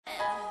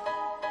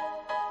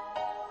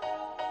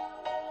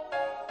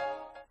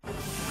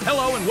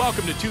Hello and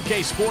welcome to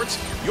 2K Sports.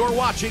 You're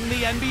watching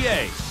the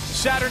NBA.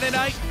 Saturday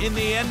night in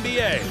the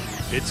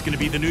NBA. It's going to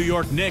be the New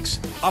York Knicks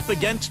up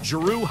against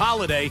Jrue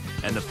Holiday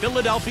and the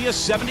Philadelphia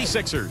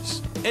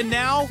 76ers. And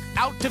now,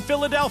 out to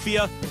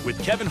Philadelphia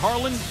with Kevin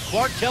Harlan,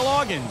 Clark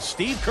Kellogg, and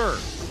Steve Kerr.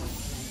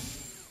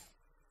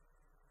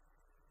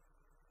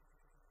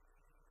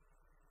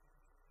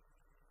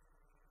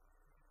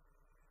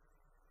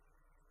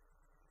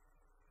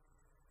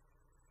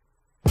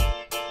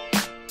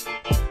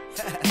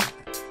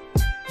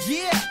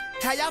 Yeah,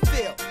 how y'all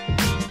feel?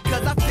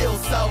 Cause I feel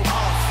so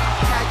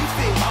awesome. How you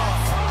feel?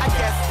 Awesome. I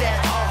guess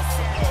that's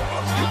awesome.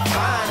 You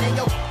fine and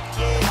your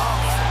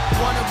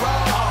awesome. Wanna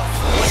roll?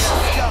 Awesome.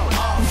 Let's go.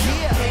 Awesome.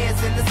 Yeah, hands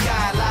in the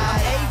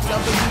skyline.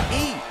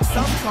 AWE.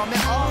 Some call me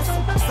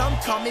awesome. Some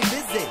call me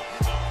busy.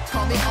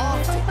 Call me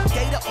often.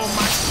 Data on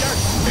my shirt.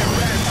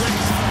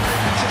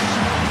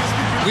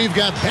 We've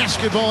got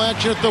basketball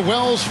action at the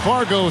Wells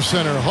Fargo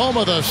Center, home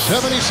of the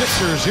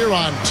 76ers, here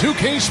on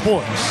 2K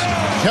Sports.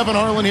 Kevin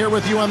Harlan here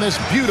with you on this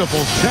beautiful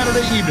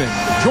Saturday evening.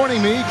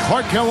 Joining me,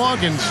 Clark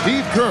Kellogg and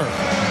Steve Kerr.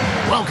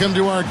 Welcome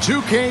to our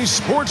 2K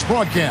Sports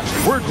broadcast.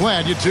 We're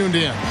glad you tuned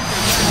in.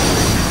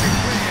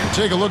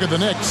 Take a look at the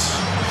Knicks.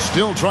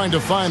 Still trying to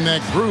find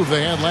that groove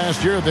they had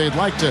last year. They'd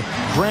like to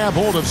grab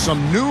hold of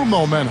some new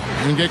momentum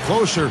and get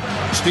closer,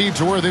 Steve,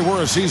 to where they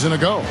were a season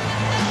ago.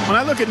 When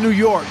I look at New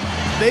York,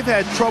 they've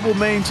had trouble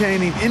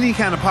maintaining any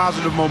kind of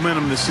positive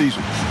momentum this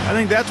season. I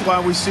think that's why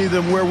we see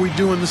them where we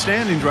do in the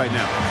standings right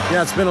now.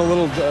 Yeah, it's been a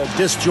little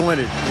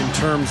disjointed in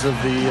terms of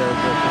the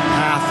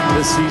path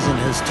this season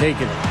has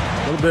taken.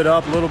 A little bit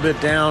up, a little bit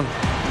down.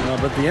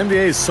 But the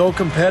NBA is so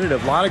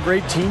competitive. A lot of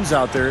great teams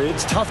out there.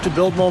 It's tough to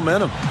build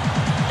momentum.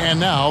 And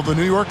now the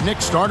New York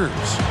Knicks starters.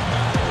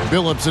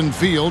 Billups and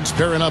Fields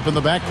pairing up in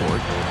the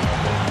backcourt.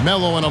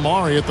 Melo and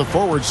Amari at the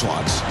forward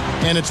slots.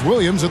 And it's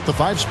Williams at the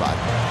 5 spot.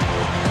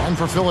 And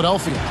for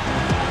Philadelphia,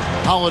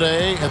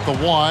 Holiday at the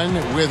 1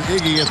 with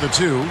Iggy at the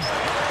 2.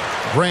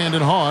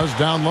 Brandon Hawes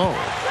down low.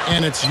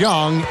 And it's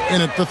Young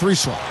in at the 3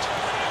 slot.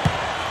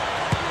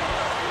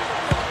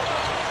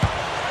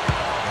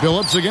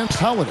 Billups against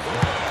Holiday.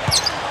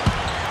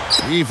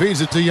 He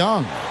feeds it to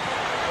Young.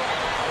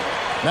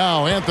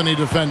 Now Anthony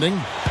defending.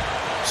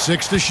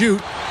 6 to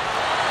shoot.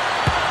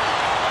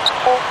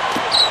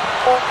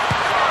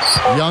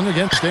 Young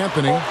against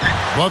Anthony.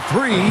 But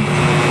 3.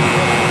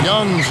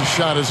 Young's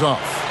shot is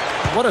off.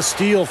 What a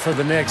steal for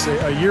the Knicks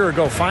a year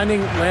ago,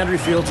 finding Landry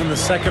Fields in the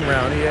second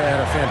round. He had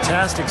a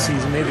fantastic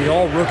season, made the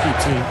all-rookie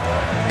team,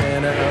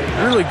 and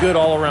a really good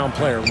all-around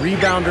player.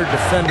 Rebounder,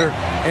 defender,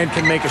 and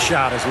can make a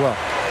shot as well.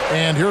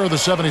 And here are the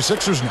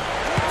 76ers now,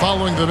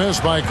 following the miss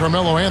by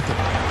Carmelo Anthony.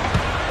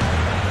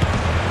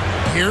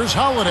 Here's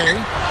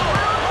Holiday.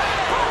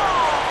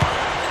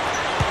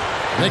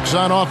 Knicks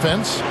on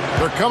offense.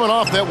 They're coming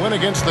off that win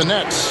against the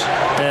Nets.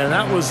 And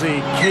that was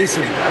a case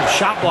of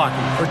shot blocking.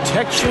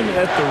 Protection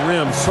at the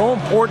rim. So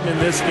important in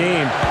this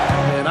game.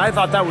 And I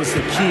thought that was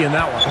the key in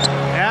that one.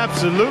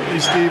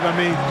 Absolutely, Steve. I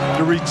mean,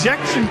 the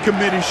rejection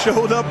committee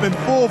showed up in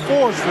full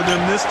force for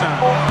them this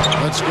time.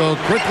 Let's go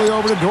quickly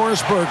over to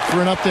Doris Burke for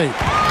an update.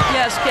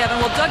 Yes, Kevin.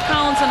 Well, Doug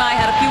Collins and I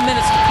had a few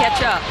minutes to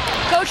catch up.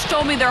 Coach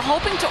told me they're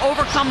hoping to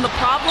overcome the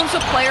problems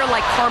a player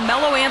like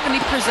Carmelo Anthony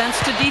presents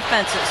to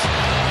defenses.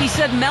 He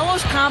said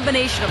Melo's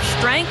combination of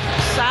strength,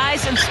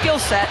 size, and skill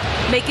set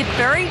make it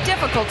very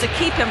difficult to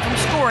keep him from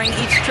scoring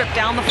each trip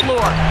down the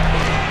floor.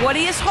 What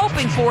he is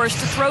hoping for is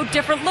to throw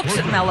different looks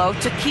at Melo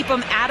to keep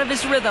him out of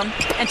his rhythm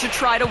and to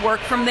try to work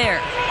from there.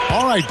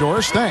 All right,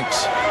 Doris,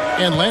 thanks.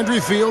 And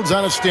Landry Fields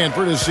out of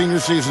Stanford, his senior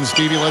season,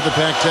 Stevie led the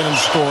Pac-10 in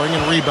scoring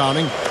and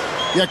rebounding.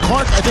 Yeah,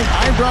 Clark, I think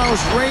eyebrows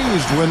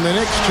raised when the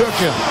Knicks took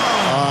him.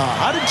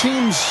 How did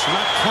teams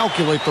not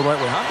calculate the right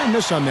way? How did they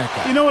miss on that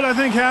guy? You know what I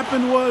think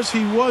happened was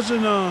he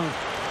wasn't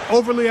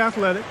overly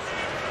athletic,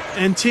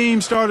 and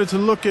teams started to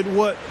look at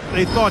what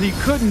they thought he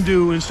couldn't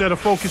do instead of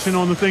focusing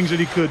on the things that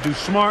he could do.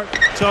 Smart,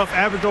 tough,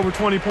 averaged over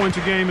 20 points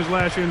a game his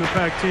last year in the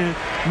Pac-10,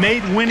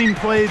 made winning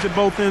plays at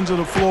both ends of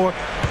the floor.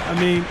 I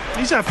mean,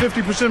 he's had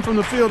 50% from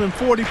the field and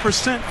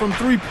 40% from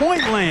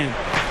three-point land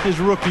his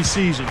rookie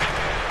season.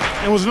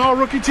 And was an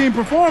all-rookie team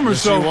performer,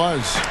 yes, so he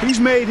was. He's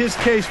made his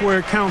case where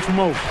it counts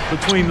most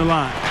between the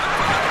lines.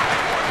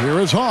 Here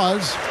is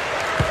Hawes,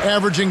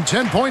 averaging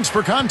 10 points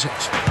per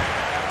contest.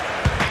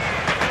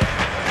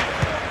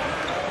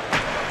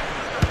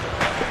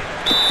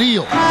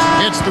 Fields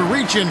gets the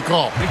reach-in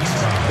call.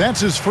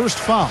 That's his first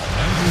foul.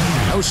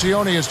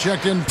 Nocioni has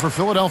checked in for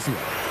Philadelphia.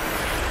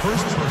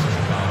 First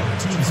personal foul,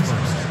 team's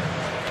first.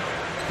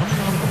 Coming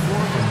on the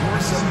floor for your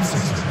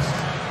 76ers,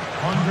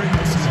 Andre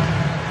Nocioni.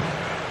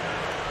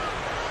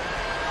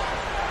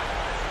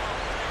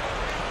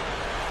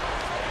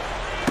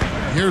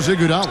 Here's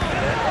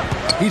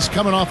Iguodala. He's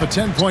coming off a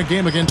 10-point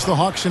game against the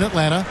Hawks in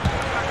Atlanta.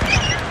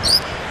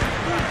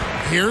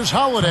 Here's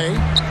Holiday.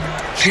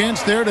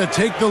 Chance there to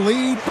take the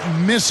lead.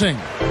 Missing.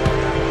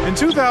 In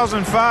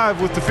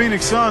 2005, with the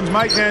Phoenix Suns,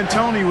 Mike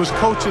D'Antoni was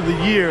Coach of the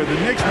Year. The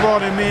Knicks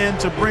brought him in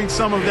to bring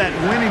some of that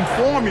winning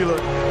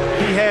formula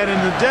he had in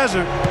the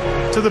desert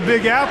to the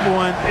Big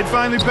Apple, and it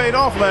finally paid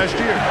off last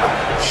year.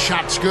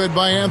 Shot's good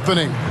by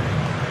Anthony.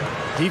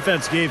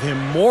 Defense gave him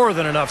more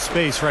than enough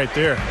space right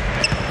there.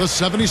 The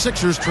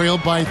 76ers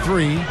trailed by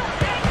 3.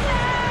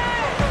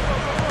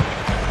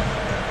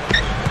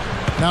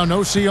 Now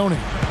no Sione.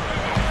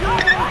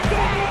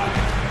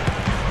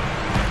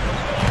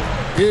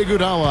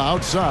 Iguodala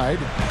outside.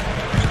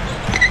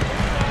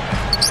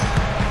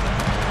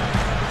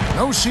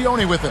 No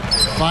Sione with it.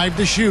 5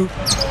 to shoot.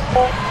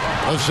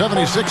 The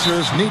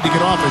 76ers need to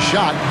get off a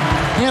shot.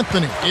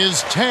 Anthony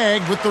is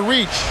tagged with the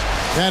reach.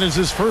 That is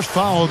his first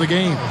foul of the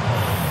game.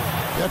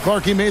 Yeah,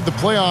 Clark, he made the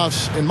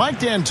playoffs, and Mike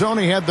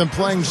D'Antoni had them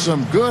playing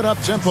some good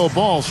up-tempo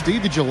ball.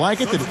 Steve, did you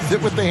like it? Did it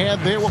fit what they had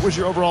there? What was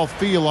your overall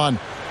feel on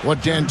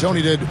what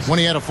D'Antoni did when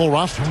he had a full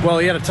roster? Well,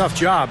 he had a tough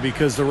job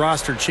because the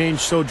roster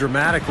changed so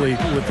dramatically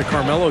with the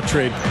Carmelo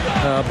trade.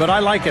 But I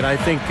like it. I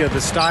think the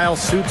style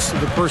suits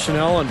the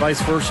personnel and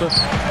vice versa.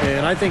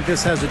 And I think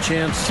this has a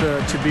chance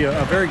to be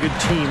a very good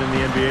team in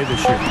the NBA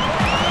this year.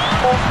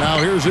 Now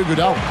here's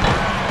Iguodala.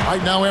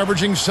 Right now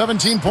averaging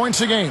 17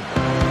 points a game.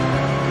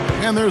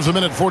 And there's a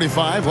minute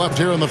 45 left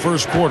here in the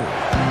first quarter.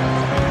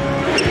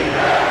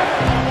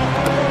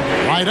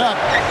 Right up.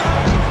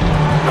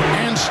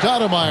 And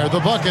Stoudemire, the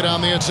bucket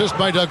on the assist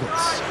by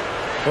Douglas.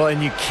 Well,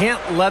 and you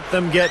can't let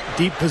them get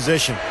deep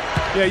position.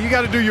 Yeah, you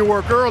got to do your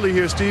work early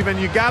here, Steve, and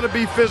you got to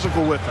be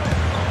physical with them.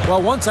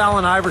 Well, once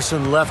Allen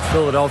Iverson left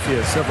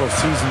Philadelphia several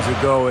seasons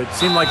ago, it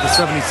seemed like the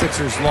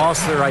 76ers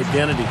lost their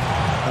identity.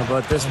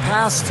 But this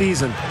past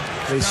season,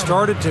 they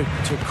started to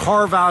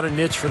carve out a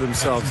niche for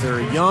themselves. They're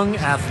a young,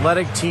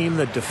 athletic team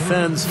that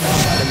defends,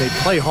 and they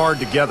play hard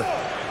together.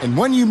 And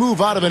when you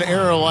move out of an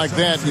era like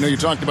that, you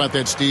talked about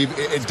that, Steve,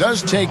 it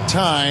does take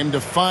time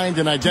to find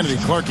an identity.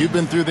 Clark, you've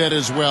been through that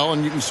as well,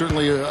 and you can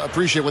certainly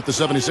appreciate what the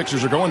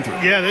 76ers are going through.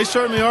 Yeah, they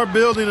certainly are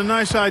building a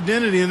nice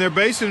identity, and they're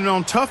basing it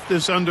on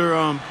toughness under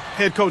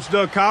head coach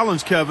Doug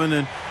Collins, Kevin,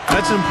 and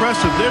that's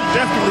impressive. They're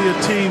definitely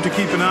a team to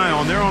keep an eye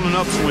on. They're on an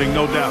upswing,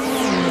 no doubt.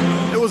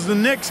 It was the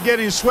Knicks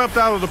getting swept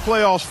out of the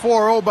playoffs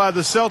 4-0 by the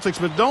Celtics,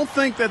 but don't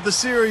think that the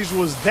series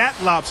was that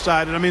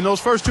lopsided. I mean, those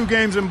first 2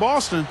 games in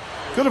Boston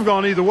could have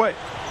gone either way.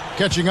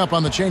 Catching up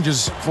on the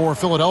changes for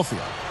Philadelphia.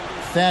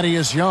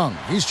 Thaddeus Young,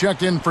 he's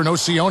checked in for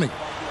Nocioni.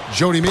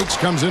 Jody Meeks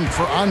comes in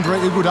for Andre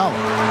Iguodala.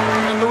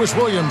 And Lewis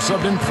Williams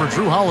subbed in for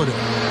Drew Holiday.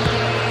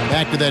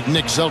 Back to that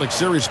Knicks-Celtics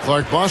series,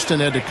 Clark. Boston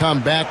had to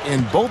come back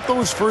in both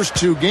those first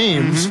 2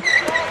 games.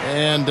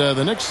 And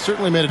the Knicks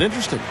certainly made it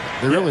interesting.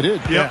 They really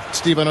did. Yeah.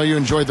 Steve, I know you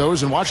enjoyed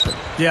those and watched them.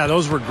 Yeah,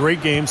 those were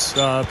great games,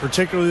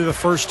 particularly the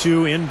first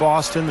 2 in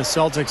Boston. The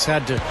Celtics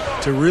had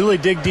to really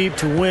dig deep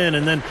to win.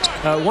 And then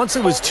once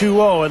it was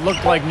 2-0, it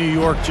looked like New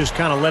York just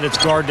kind of let its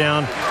guard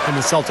down, and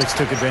the Celtics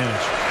took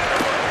advantage.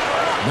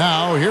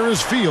 Now, here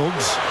is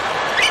Fields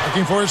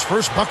looking for his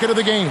first bucket of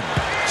the game.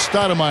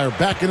 Stoudemire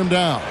backing him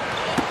down.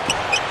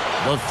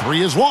 The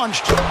 3 is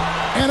launched.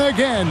 And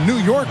again, New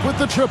York with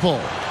the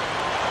triple.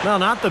 Well,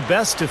 not the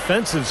best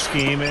defensive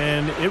scheme,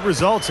 and it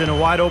results in a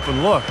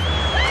wide-open look.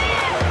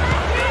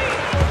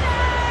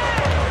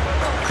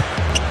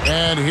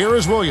 And here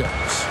is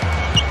Williams.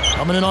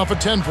 Coming in off a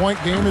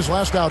 10-point game, his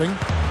last outing.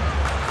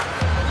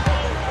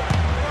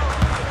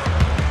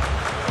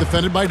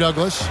 Defended by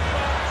Douglas.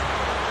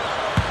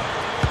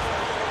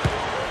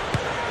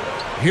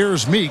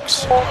 Here's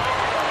Meeks.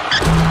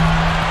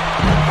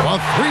 A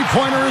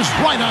 3-pointer is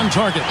right on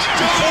target.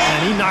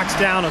 And he knocks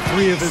down a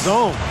 3 of his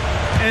own.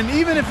 And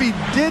even if he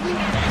didn't,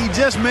 he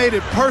just made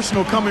it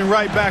personal, coming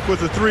right back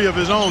with a 3 of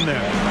his own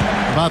there.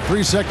 About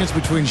 3 seconds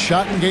between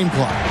shot and game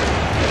clock.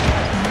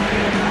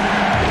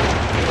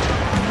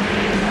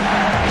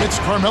 It's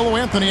Carmelo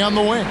Anthony on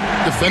the wing,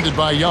 defended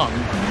by Young.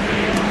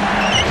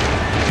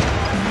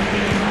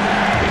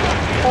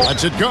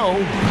 Lets it go.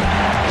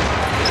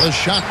 The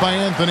shot by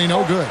Anthony,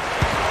 no good.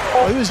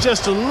 Well, he was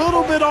just a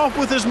little bit off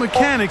with his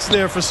mechanics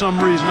there for some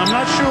reason. I'm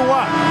not sure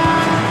why.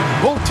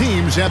 Both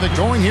teams have it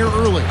going here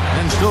early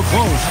and still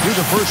close through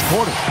the first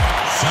quarter.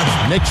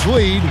 Knicks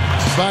lead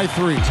by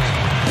 3.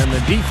 And the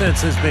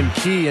defense has been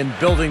key in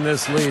building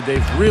this lead.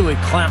 They've really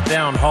clamped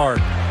down hard.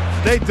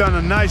 They've done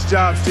a nice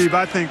job, Steve.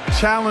 I think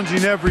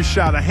challenging every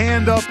shot, a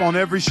hand up on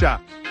every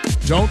shot.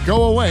 Don't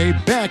go away.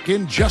 Back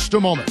in just a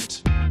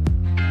moment.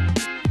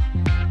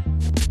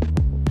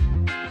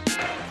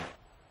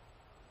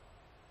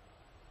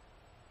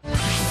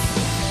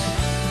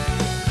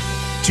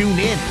 Tune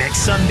in next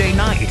Sunday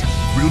night.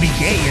 Rudy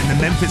Gay and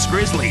the Memphis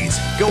Grizzlies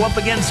go up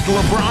against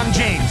LeBron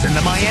James and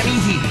the Miami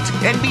Heat.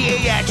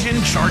 NBA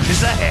action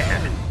charges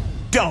ahead.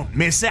 Don't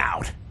miss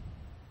out.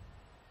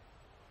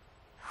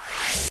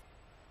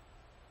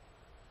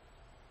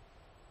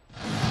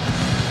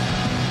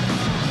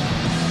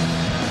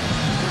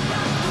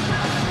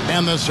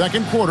 And the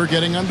second quarter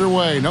getting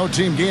underway. No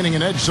team gaining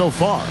an edge so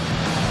far.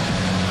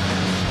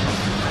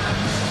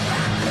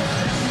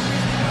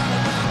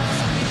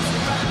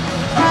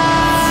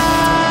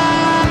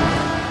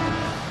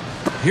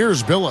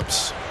 Here's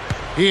Billups.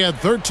 He had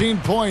 13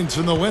 points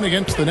in the win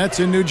against the Nets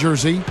in New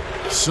Jersey.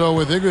 So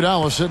with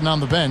Iguodala sitting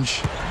on the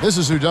bench, this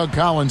is who Doug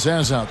Collins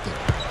has out there.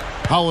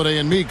 Holiday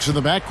and Meeks in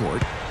the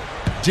backcourt.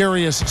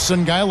 Darius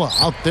Songaila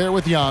out there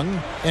with Young,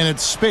 and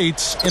it's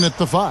Spates in at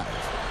the 5.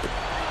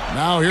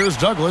 Now here's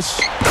Douglas.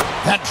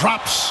 That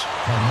drops.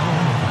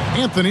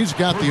 Anthony's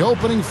got the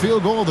opening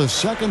field goal of the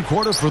second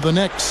quarter for the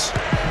Knicks.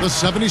 The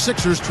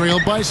 76ers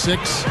trailed by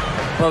 6.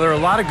 Well, there are a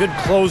lot of good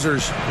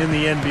closers in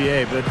the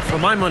NBA, but for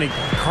my money,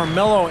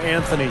 Carmelo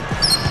Anthony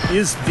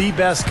is the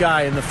best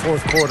guy in the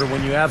fourth quarter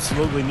when you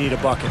absolutely need a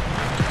bucket.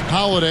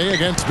 Holiday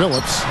against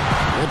Billups.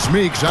 It's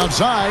Meeks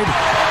outside.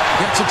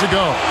 Gets it to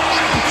go.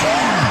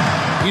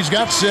 He's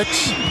got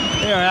 6.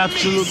 They are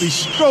absolutely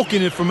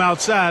stroking it from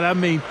outside. I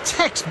mean,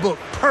 textbook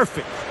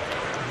perfect.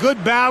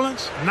 Good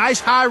balance, nice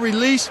high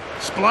release,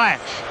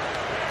 splash.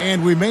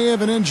 And we may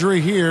have an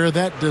injury here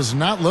that does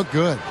not look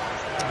good.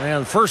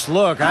 Man, first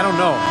look, I don't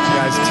know,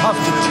 guys. Tough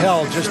to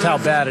tell just how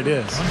bad it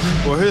is.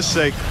 For his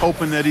sake,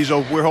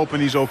 we're hoping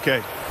he's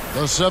okay.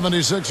 The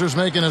 76ers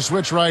making a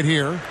switch right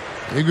here.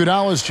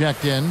 Iguodala's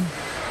checked in.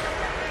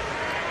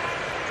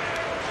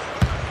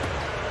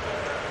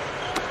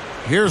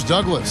 Here's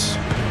Douglas.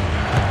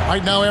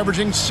 Right now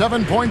averaging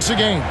 7 points a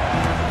game.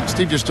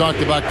 Steve just talked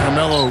about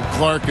Carmelo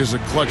Clark as a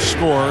clutch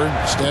scorer.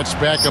 Stats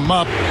back him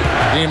up.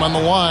 Game on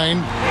the line.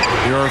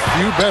 There are a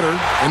few better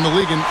in the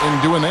league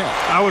in doing that.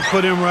 I would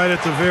put him right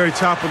at the very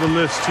top of the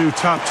list, too,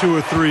 top 2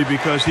 or 3,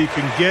 because he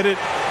can get it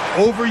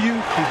over you.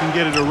 He can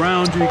get it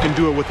around you. He can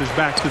do it with his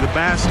back to the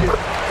basket.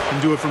 He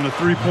can do it from the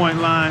three-point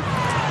line.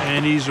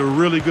 And he's a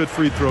really good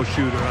free throw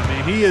shooter. I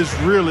mean, he is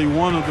really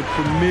one of the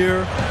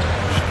premier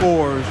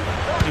scorers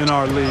in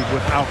our league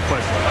without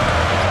question.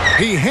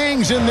 He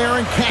hangs in there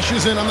and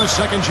cashes in on the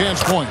second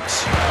chance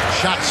points.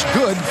 Shots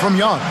good from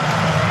Young.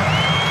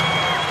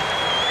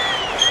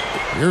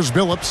 Here's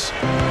Billups,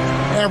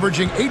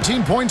 averaging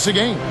 18 points a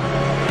game.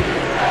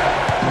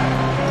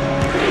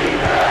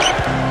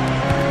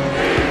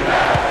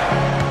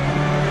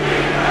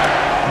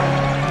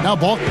 Now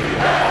Balkan.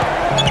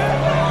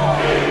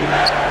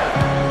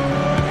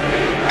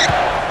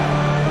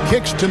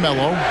 Kicks to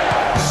Melo.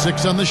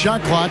 6 on the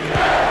shot clock.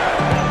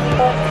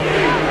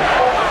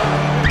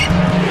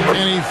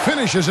 And he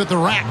finishes at the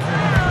rack.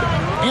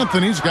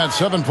 Anthony's got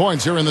 7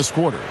 points here in this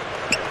quarter.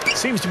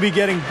 Seems to be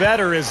getting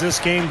better as this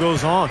game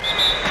goes on.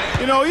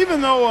 You know,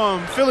 even though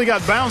Philly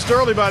got bounced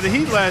early by the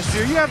Heat last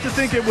year, you have to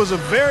think it was a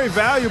very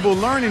valuable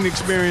learning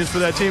experience for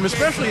that team,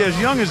 especially as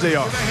young as they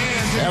are.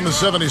 And the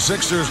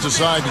 76ers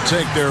decide to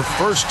take their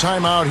first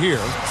time out here.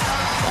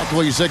 That's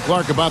what you said,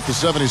 Clark, about the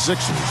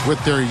 76ers.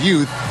 With their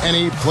youth,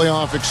 any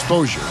playoff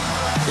exposure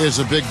is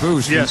a big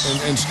boost.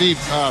 Yes. And Steve,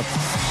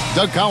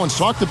 Doug Collins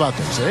talked about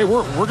this. Hey,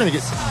 we're going to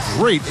get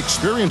great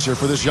experience here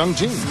for this young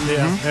team.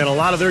 Yeah, and a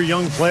lot of their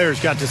young players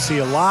got to see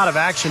a lot of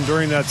action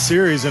during that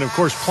series. And, of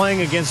course,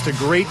 playing against a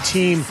great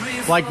team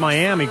like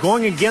Miami,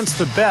 going against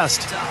the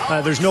best,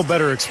 there's no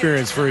better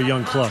experience for a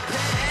young club.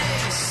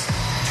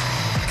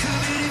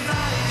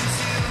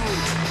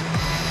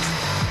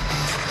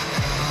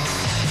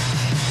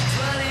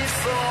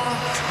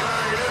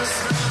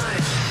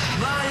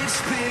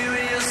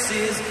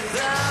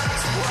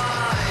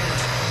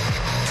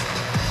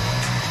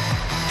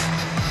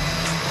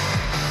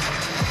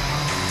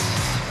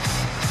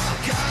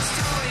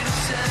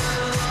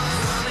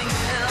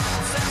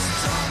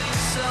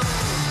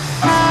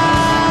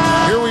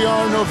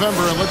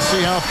 November, and let's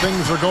see how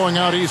things are going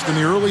out east in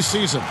the early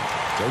season.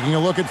 Taking a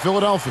look at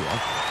Philadelphia,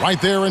 right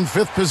there in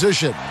 5th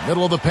position,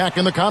 middle of the pack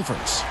in the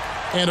conference.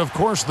 And, of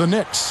course, the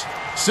Knicks,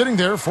 sitting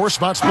there 4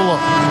 spots below.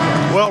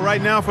 Well,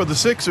 right now for the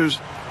Sixers,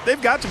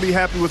 they've got to be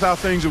happy with how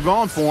things have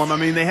gone for them. I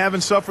mean, they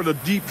haven't suffered a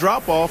deep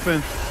drop-off,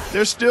 and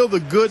they're still the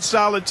good,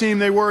 solid team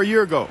they were a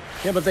year ago.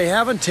 Yeah, but they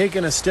haven't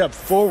taken a step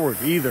forward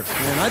either.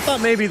 And I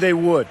thought maybe they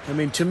would. I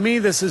mean, to me,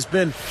 this has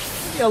been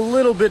a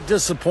little bit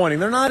disappointing.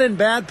 They're not in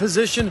bad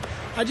position.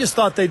 I just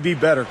thought they'd be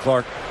better,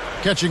 Clark.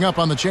 Catching up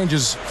on the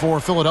changes for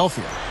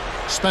Philadelphia.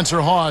 Spencer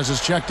Hawes is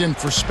checked in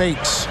for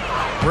Spates.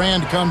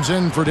 Brand comes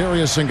in for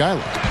Darius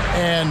Songaila.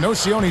 And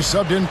Nocioni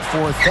subbed in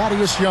for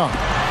Thaddeus Young.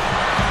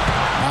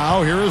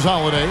 Now here is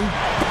Holiday.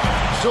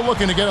 Still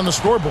looking to get on the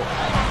scoreboard.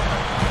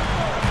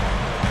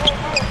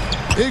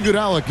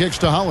 Iguodala kicks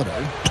to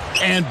Holiday.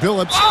 And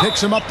Billups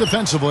picks him up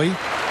defensively.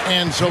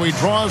 And so he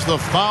draws the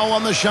foul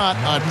on the shot.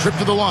 A trip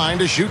to the line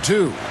to shoot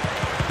 2.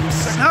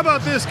 How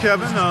about this,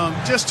 Kevin?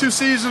 Just 2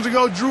 seasons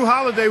ago, Drew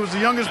Holiday was the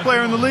youngest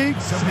player in the league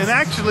and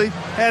actually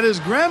had his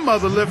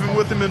grandmother living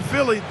with him in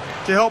Philly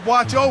to help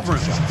watch over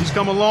him. He's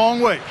come a long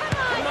way.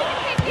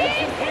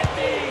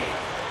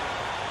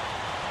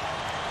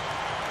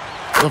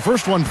 The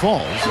first one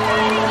falls.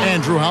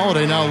 And Drew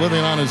Holiday now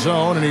living on his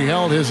own, and he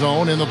held his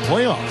own in the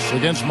playoffs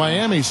against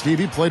Miami.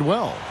 Stevie played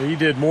well. He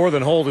did more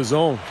than hold his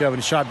own, Kevin.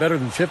 He shot better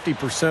than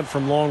 50%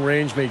 from long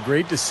range, made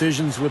great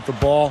decisions with the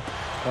ball.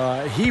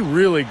 He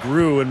really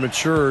grew and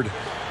matured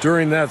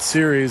during that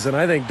series, and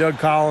I think Doug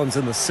Collins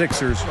and the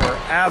Sixers are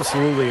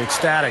absolutely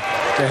ecstatic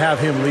to have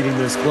him leading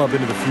this club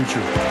into the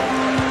future.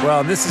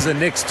 Well, this is a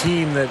Knicks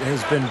team that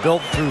has been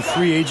built through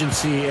free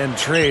agency and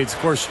trades. Of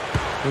course,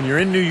 when you're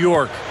in New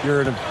York,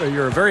 you're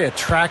a very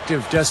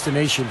attractive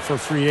destination for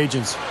free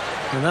agents,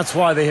 and that's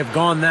why they have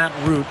gone that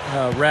route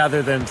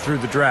rather than through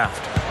the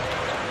draft.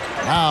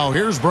 Now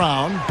here's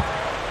Brown.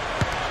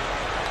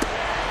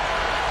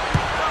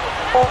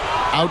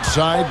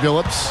 Outside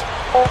Billups.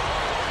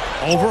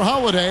 Over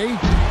Holiday.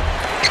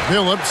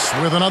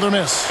 Billups with another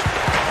miss.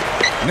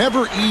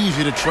 Never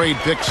easy to trade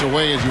picks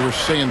away, as you were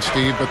saying,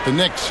 Steve, but the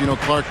Knicks,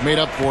 Clark made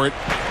up for it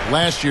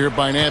last year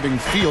by nabbing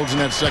Fields in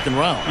that second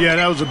round. Yeah,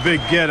 that was a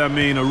big get. I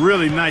mean, a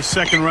really nice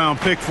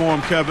second-round pick for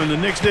him, Kevin. The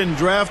Knicks didn't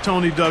draft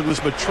Tony Douglas,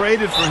 but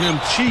traded for him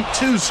cheap,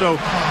 too. So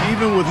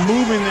even with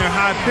moving their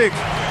high pick,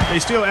 they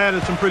still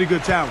added some pretty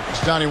good talent.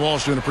 Donnie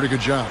Walsh doing a pretty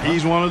good job.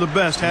 He's one of the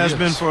best, has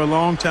been for a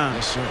long time.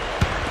 Yes,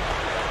 sir.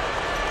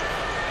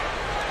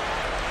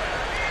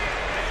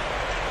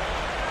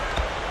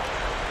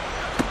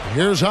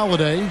 Here's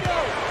Holiday,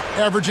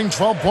 averaging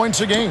 12 points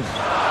a game.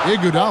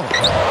 Iguodala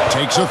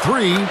takes a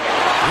three.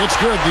 It's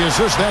good. The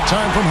assist that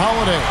time from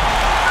Holiday.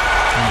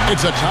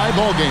 It's a tie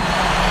ball game.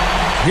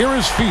 Here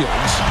is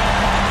Fields.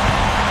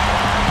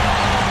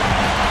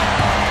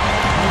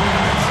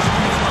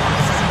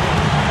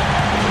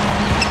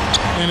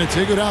 And it's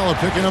Iguodala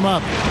picking him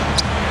up.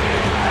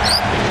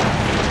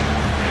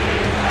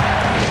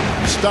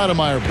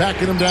 Stoudemire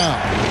backing him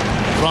down.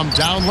 From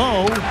down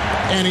low,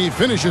 and he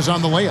finishes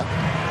on the layup.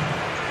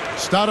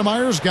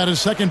 Stoudemire's got his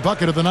second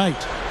bucket of the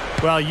night.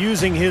 Well,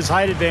 using his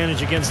height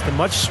advantage against the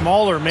much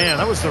smaller man,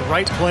 that was the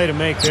right play to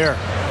make there.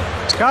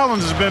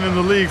 Collins has been in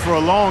the league for a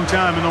long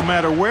time, and no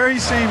matter where he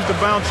seems to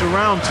bounce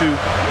around to,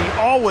 he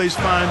always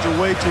finds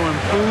a way to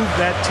improve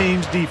that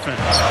team's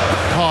defense.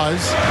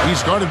 Pause.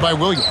 He's guarded by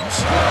Williams.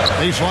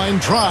 Baseline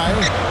try.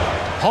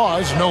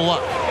 Pause. No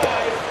luck.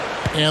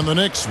 And the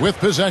Knicks with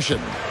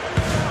possession.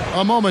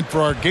 A moment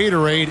for our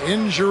Gatorade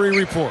injury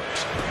report.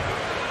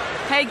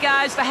 Hey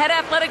guys, the head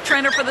athletic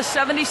trainer for the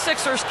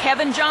 76ers,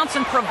 Kevin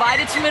Johnson,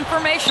 provided some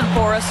information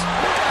for us.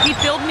 He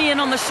filled me in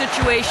on the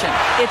situation.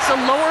 It's a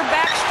lower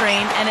back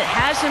strain, and it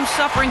has him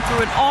suffering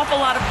through an awful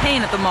lot of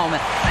pain at the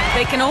moment.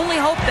 They can only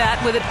hope that,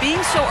 with it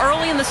being so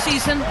early in the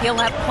season, he'll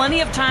have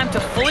plenty of time to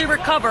fully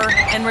recover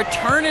and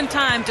return in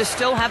time to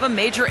still have a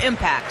major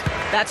impact.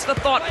 That's the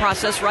thought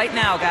process right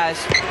now,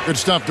 guys. Good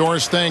stuff,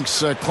 Doris.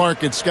 Thanks.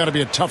 Clark, it's got to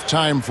be a tough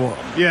time for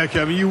him. Yeah,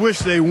 Kevin, you wish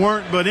they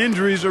weren't, but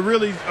injuries are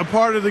really a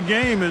part of the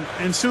game,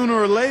 and sooner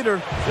or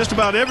later, just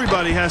about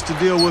everybody has to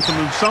deal with them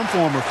in some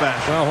form or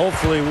fashion. Well,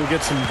 hopefully we'll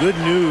get some good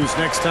news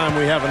next time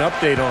we have an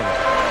update on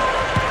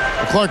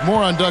it. Clark,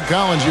 more on Doug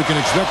Collins. You can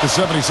expect the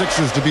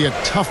 76ers to be a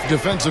tough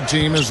defensive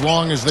team as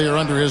long as they are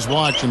under his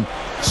watch. And,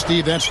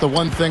 Steve, that's the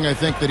one thing I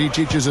think that he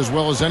teaches as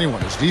well as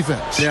anyone, is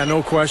defense. Yeah,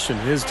 no question.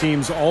 His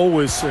teams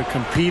always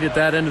compete at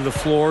that end of the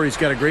floor. He's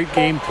got a great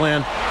game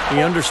plan.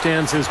 He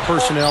understands his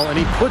personnel, and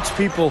he puts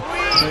people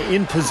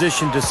in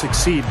position to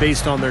succeed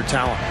based on their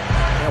talent.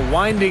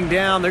 Winding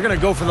down, they're going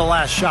to go for the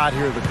last shot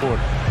here of the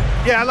quarter.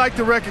 Yeah, I like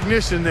the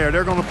recognition there.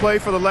 They're going to play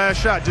for the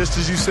last shot, just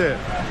as you said.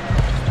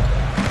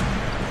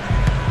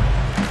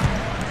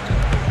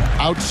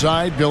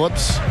 Outside,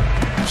 Billups.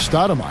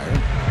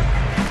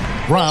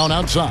 Stoudemire. Brown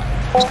outside.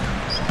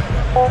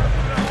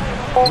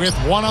 With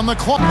one on the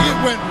clock,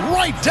 it went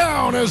right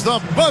down as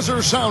the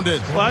buzzer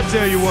sounded. Well, I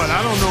tell you what,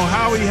 I don't know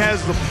how he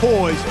has the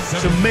poise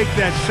to make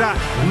that shot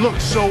look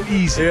so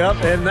easy.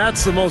 Yep, and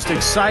that's the most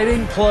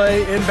exciting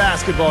play in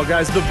basketball,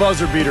 guys. The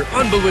buzzer beater.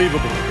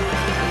 Unbelievable.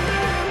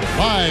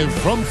 Live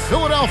from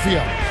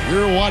Philadelphia,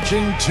 you're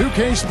watching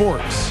 2K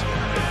Sports.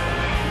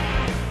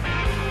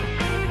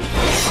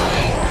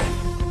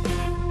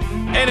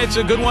 And it's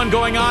a good one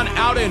going on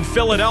out in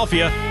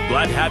Philadelphia.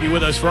 Glad to have you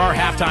with us for our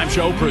halftime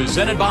show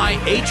presented by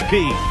HP.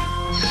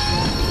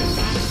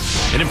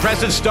 An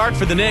impressive start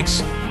for the Knicks.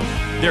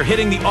 They're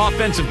hitting the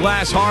offensive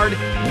glass hard,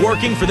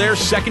 working for their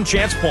second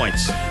chance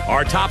points.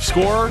 Our top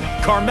scorer,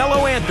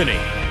 Carmelo Anthony.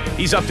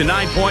 He's up to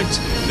 9 points,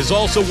 is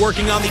also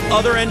working on the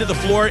other end of the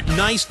floor.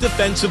 Nice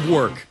defensive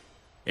work.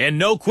 And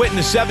no quitting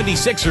the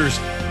 76ers.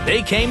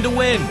 They came to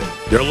win.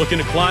 They're looking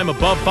to climb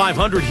above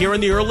 500 here in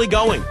the early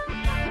going.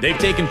 They've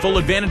taken full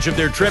advantage of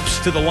their trips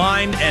to the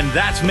line, and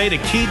that's made a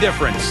key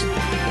difference.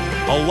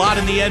 A lot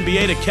in the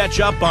NBA to catch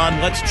up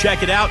on. Let's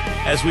check it out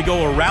as we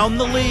go around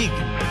the league.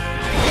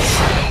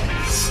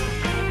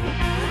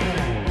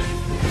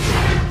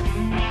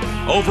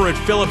 Over at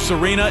Phillips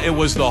Arena, it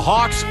was the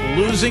Hawks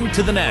losing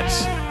to the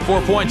Nets.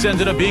 4 points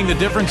ended up being the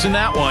difference in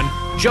that one.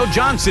 Joe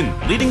Johnson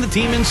leading the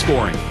team in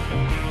scoring.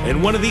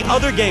 In one of the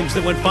other games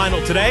that went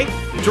final today,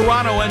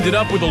 Toronto ended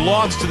up with a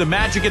loss to the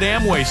Magic at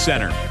Amway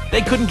Center.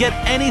 They couldn't get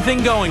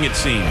anything going, it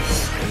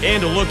seems.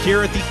 And a look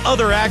here at the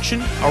other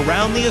action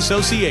around the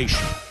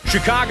association.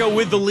 Chicago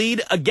with the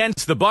lead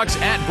against the Bucks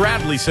at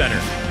Bradley Center.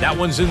 That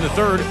one's in the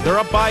third. They're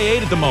up by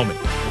 8 at the moment.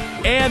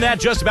 And that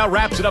just about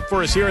wraps it up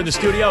for us here in the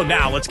studio.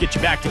 Now let's get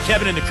you back to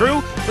Kevin and the crew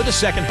for the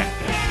second half.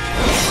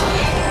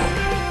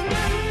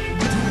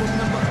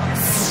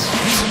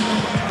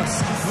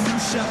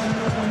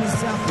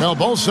 Well,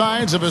 both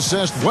sides have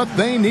assessed what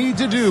they need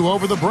to do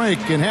over the break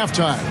in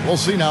halftime. We'll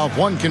see now if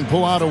one can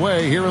pull out a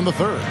way here in the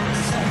third.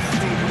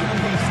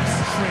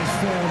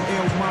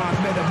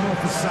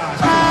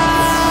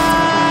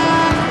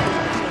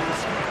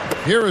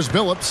 Here is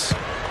Billups.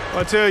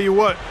 I tell you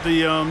what,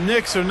 the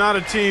Knicks are not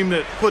a team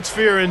that puts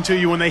fear into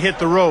you when they hit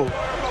the road.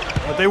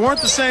 But they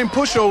weren't the same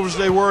pushovers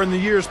they were in the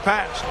years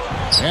past.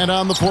 And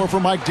on the floor for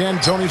Mike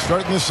D'Antoni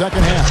starting the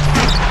second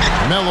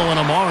half. Melo and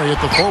Amari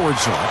at the forward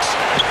slots.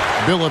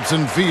 Billups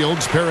and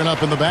Fields pairing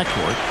up in the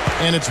backcourt.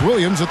 And it's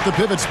Williams at the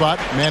pivot spot,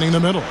 manning the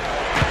middle.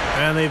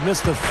 And they've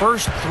missed the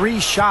first 3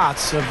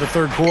 shots of the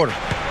third quarter.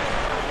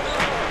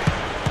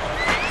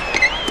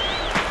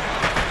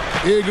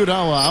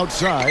 Iguodala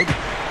outside.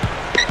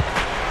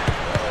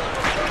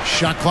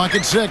 Shot clock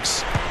at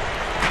 6.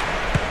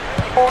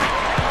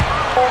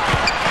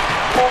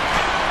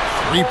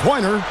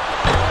 3-pointer.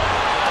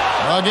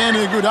 Again,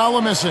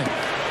 Iguodala missing.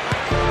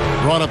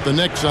 Brought up the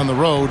Knicks on the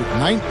road,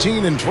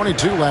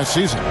 19-22 last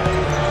season.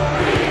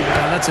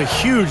 That's a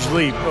huge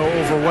leap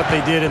over what they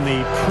did in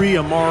the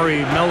pre-Amari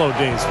Melo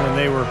days when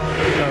they were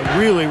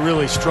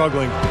really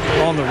struggling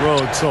on the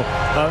road. So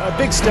a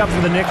big step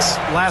for the Knicks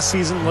last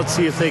season. Let's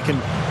see if they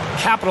can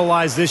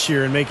capitalize this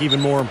year and make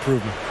even more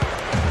improvement.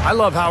 I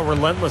love how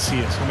relentless he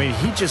is. I mean,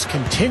 he just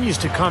continues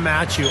to come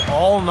at you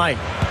all night.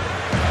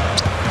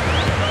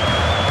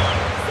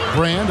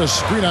 Brand, a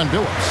screen on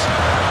Billups.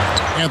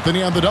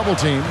 Anthony on the double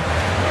team.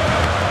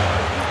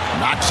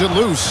 Knocks it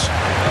loose.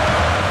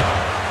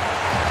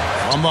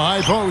 From the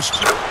high post.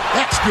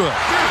 That's good.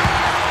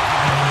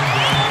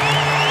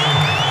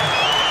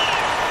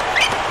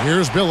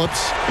 Here's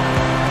Billups.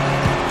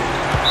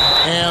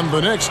 And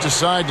the Knicks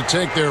decide to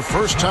take their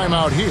first time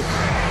out here.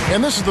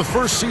 And this is the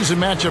first season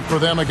matchup for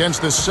them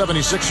against this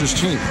 76ers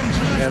team.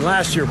 And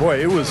last year, boy,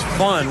 it was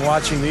fun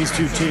watching these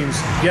two teams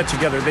get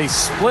together. They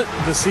split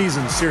the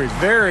season series.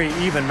 Very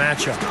even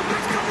matchup.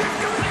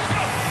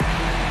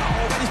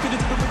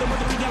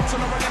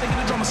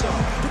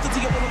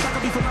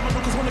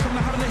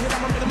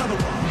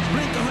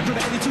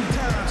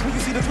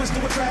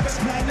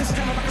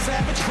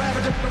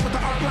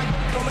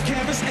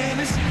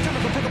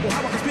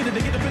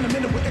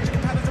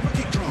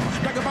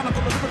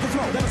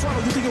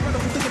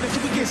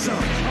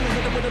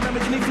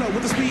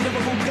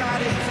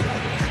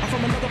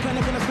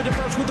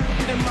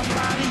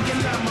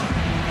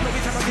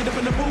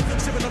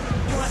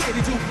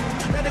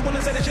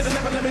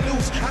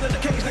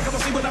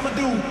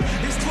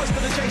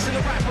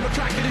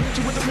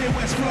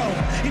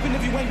 Even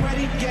if you ain't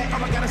ready, get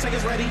all I gotta say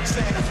is ready,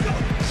 say let's go.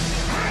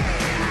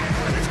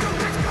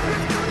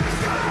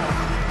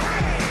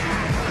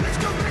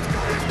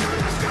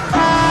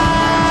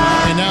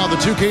 And now the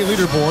 2K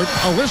leaderboard,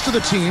 a list of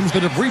the teams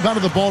that have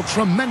rebounded the ball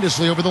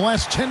tremendously over the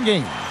last 10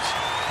 games.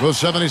 The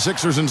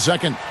 76ers in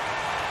second.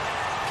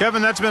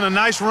 Kevin, that's been a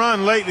nice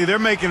run lately. They're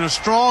making a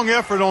strong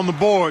effort on the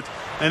board,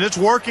 and it's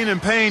working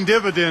and paying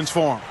dividends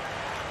for them.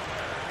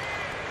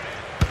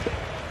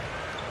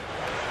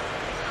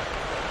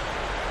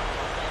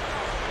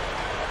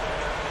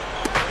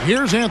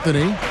 Here's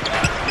Anthony.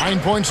 9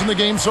 points in the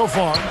game so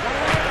far.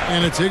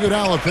 And it's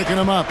Iguodala picking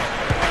him up.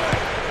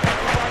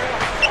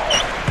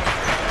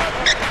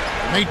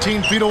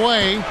 18 feet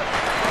away.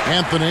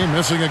 Anthony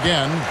missing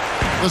again.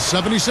 The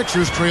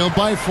 76ers trailed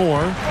by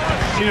 4.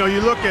 You know,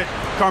 you look at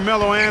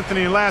Carmelo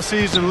Anthony last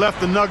season left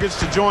the Nuggets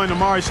to join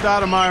Amari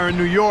Stoudemire in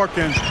New York,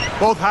 and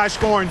both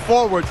high-scoring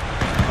forwards.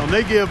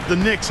 They give the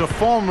Knicks a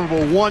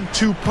formidable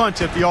 1-2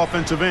 punch at the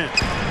offensive end.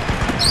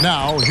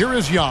 Now, here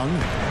is Young.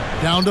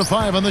 Down to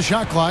 5 on the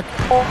shot clock.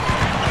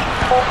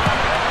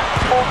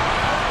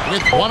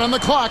 With 1 on the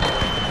clock.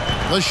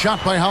 The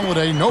shot by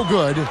Holiday, no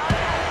good.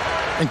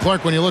 And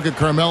Clark, when you look at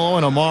Carmelo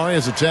and Amari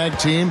as a tag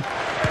team,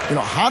 you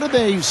know, how do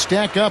they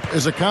stack up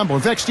as a combo?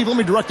 In fact, Steve, let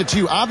me direct it to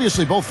you.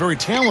 Obviously, both very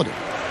talented.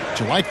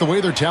 Do you like the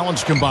way their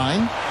talents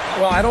combine?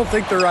 Well, I don't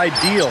think they're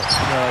ideal,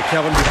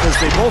 Kevin, because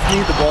they both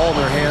need the ball in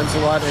their hands a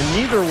lot, and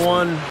neither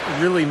one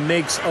really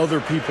makes other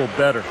people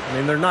better. I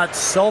mean, they're not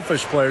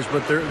selfish players,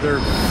 but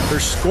they're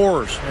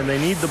scorers, and they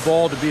need the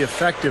ball to be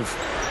effective.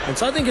 And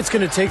so I think it's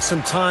going to take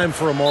some time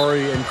for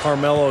Amari and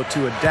Carmelo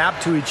to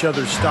adapt to each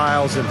other's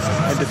styles and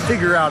to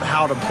figure out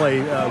how to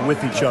play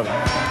with each other.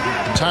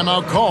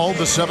 Timeout called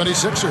the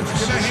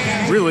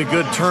 76ers. Really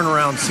good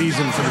turnaround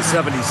season for the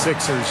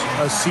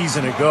 76ers a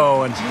season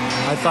ago, and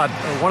I thought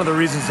one of the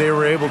reasons they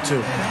were able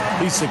to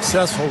be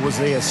successful was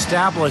they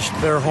established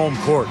their home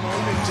court.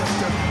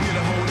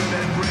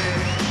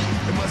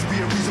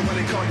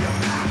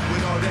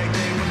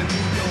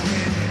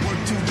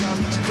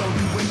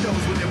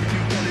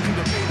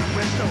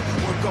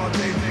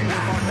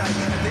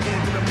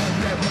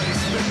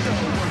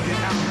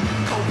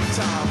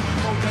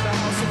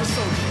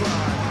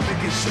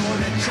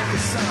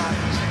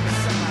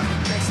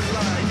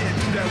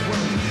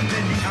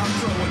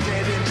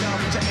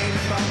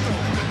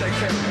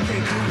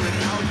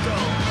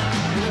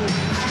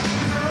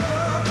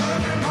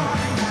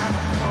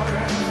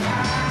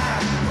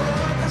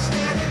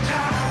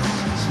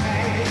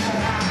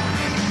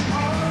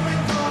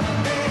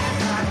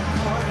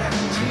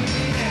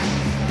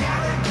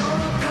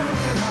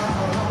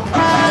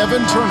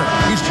 Evan Turner,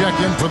 he's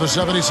checked in for the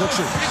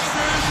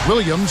 76ers.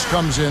 Williams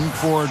comes in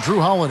for Drew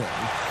Holiday.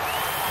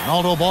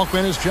 Ronaldo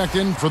Balkman is checked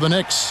in for the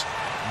Knicks.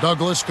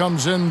 Douglas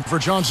comes in for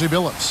Chauncey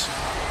Billups.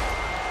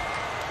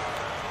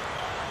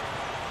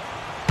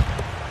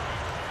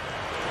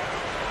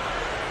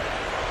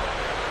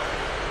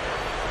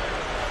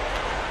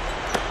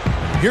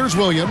 Here's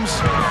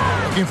Williams,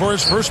 looking for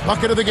his first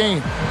bucket of the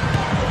game.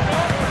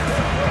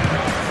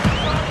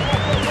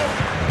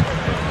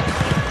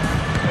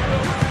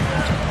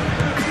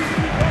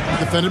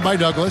 Defended by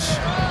Douglas.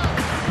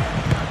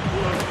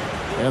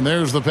 And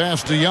there's the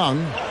pass to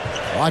Young.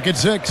 Lock at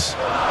 6.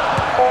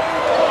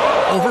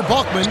 Over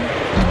Balkman.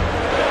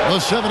 The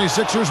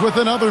 76ers with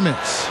another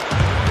miss.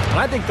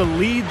 I think the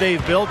lead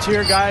they've built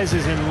here, guys,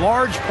 is in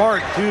large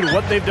part due to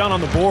what they've done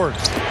on the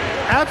boards.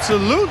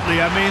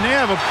 Absolutely. I mean, they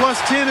have a plus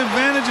 10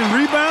 advantage in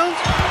rebounds,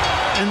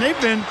 and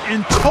they've been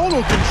in total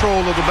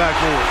control of the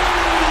backboard.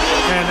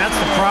 And that's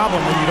the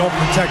problem when you don't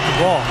protect the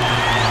ball.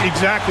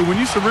 Exactly. When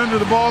you surrender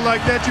the ball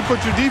like that, you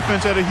put your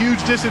defense at a huge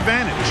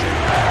disadvantage.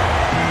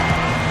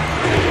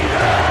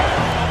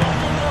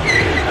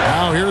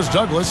 Now here's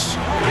Douglas.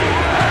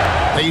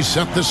 They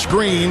set the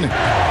screen.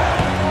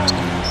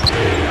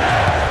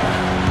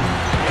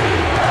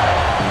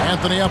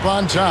 Anthony up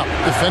on top,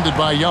 defended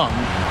by Young.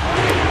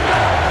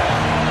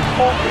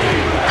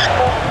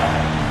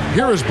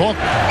 Here is Balk.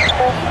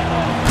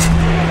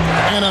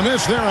 And a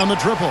miss there on the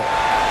triple.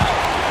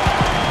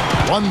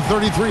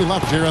 1:33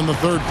 left here in the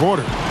third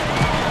quarter.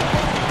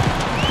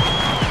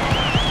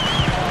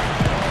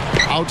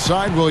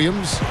 Outside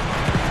Williams.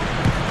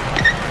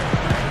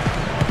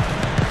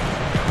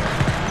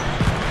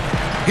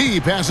 He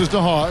passes to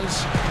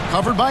Hawes.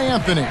 Covered by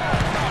Anthony.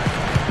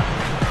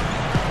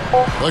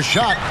 The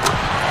shot.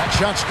 That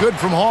shot's good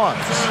from Hawes.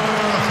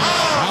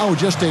 Now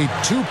just a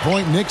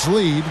 2-point Knicks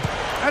lead.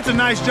 That's a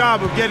nice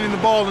job of getting the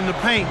ball in the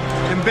paint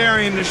and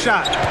burying the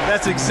shot.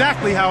 That's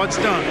exactly how it's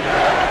done.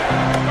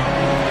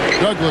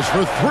 Douglas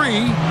for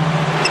 3.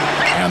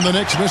 And the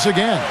Knicks miss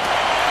again.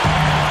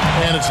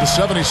 And it's the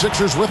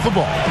 76ers with the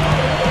ball.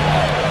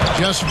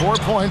 Just 4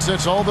 points.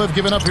 That's all they've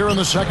given up here in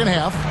the second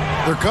half.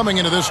 They're coming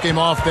into this game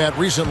off that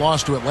recent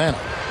loss to Atlanta.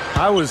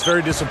 I was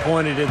very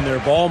disappointed in their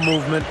ball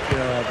movement,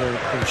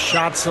 their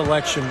shot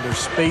selection, their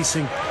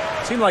spacing.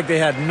 It seemed like they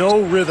had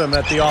no rhythm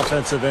at the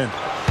offensive end.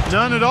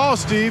 None at all,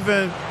 Steve,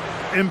 and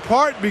in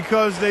part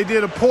because they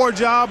did a poor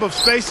job of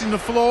spacing the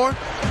floor.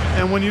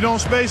 And when you don't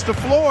space the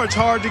floor, it's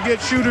hard to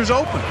get shooters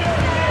open.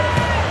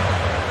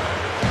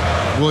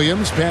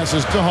 Williams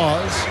passes to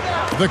Hawes.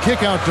 The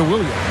kick out to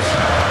Williams.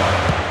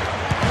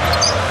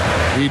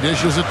 He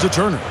dishes it to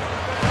Turner.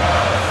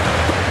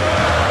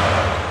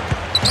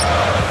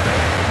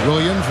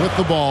 Williams with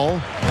the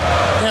ball,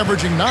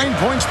 averaging 9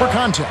 points per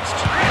contest.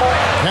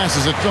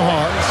 Passes it to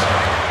Hawes.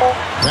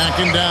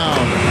 Backing down.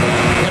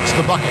 Gets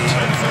the bucket.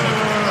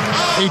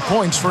 8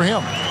 points for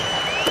him.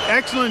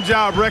 Excellent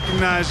job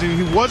recognizing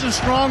he wasn't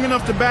strong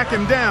enough to back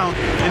him down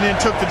and then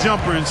took the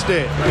jumper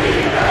instead.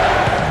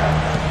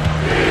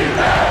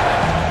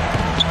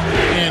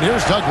 And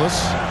here's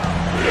Douglas.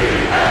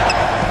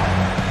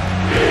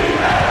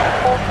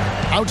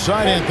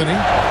 Outside Anthony.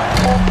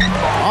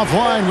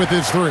 Offline with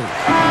his 3.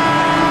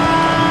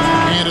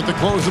 And at the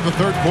close of the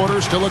third quarter,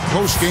 still a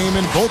close game,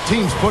 and both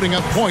teams putting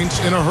up points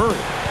in a hurry.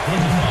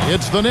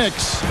 It's the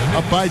Knicks,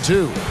 up by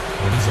 2.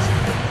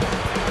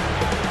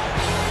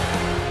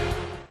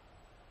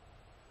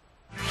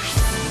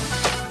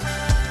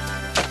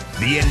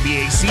 The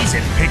NBA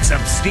season picks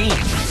up steam.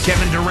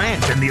 Kevin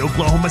Durant and the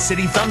Oklahoma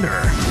City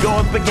Thunder go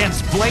up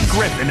against Blake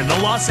Griffin and the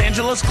Los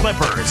Angeles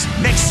Clippers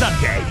next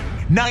Sunday,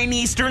 9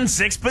 Eastern,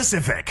 6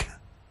 Pacific.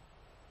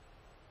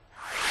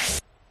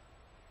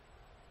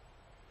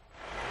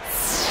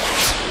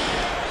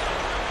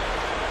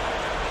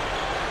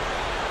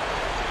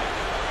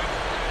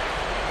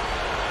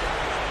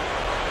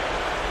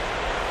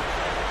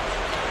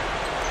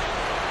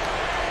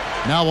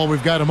 Now, while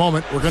we've got a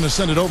moment, we're going to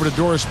send it over to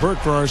Doris Burke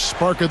for our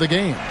Spark of the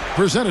Game,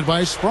 presented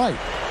by Sprite.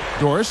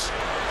 Doris?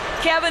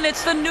 Kevin,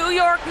 it's the New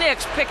York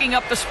Knicks picking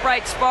up the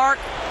Sprite Spark.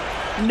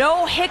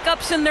 No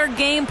hiccups in their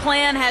game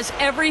plan, has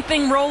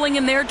everything rolling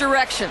in their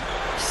direction.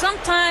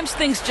 Sometimes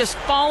things just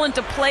fall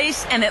into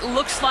place, and it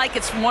looks like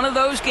it's one of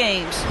those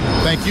games.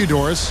 Thank you,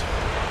 Doris.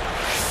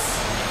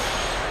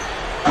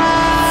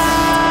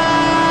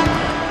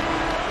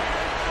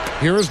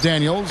 Here is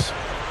Daniels.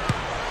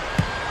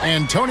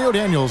 Antonio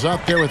Daniels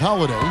out there with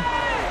Holiday.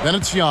 Then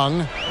it's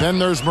Young. Then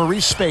there's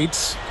Maurice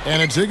Spates.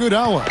 And it's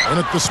Iguodala in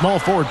at the small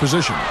forward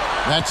position.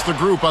 That's the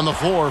group on the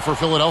floor for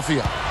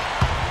Philadelphia.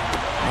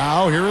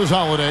 Now here is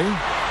Holiday.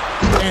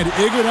 And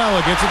Iguodala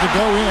gets it to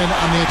go in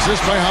on the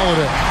assist by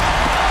Holiday.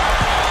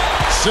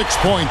 6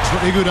 points for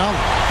Iguodala.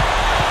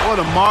 What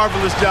a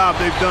marvelous job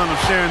they've done of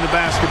sharing the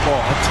basketball.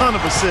 A ton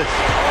of assists.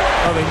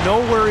 Well, they know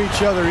where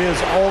each other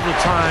is all the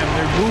time.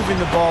 They're moving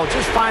the ball,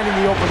 just finding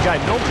the open guy.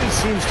 Nobody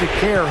seems to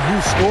care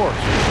who scores.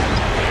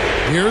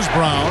 Here's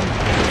Brown.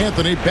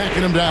 Anthony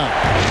backing him down.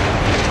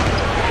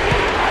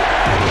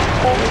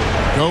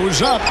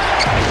 Goes up.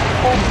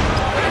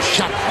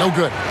 Shot, no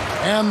good.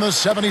 And the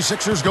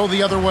 76ers go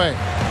the other way.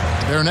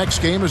 Their next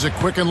game is at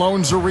Quicken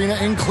Loans Arena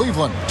in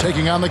Cleveland,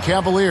 taking on the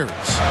Cavaliers.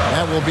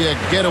 That will be a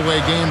getaway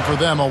game for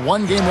them, a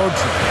one-game road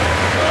trip.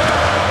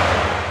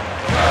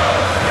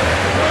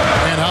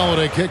 And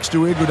Holiday kicks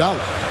to Iguodala.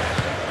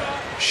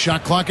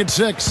 Shot clock at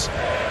 6.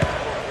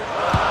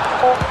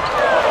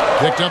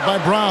 Picked up by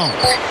Brown.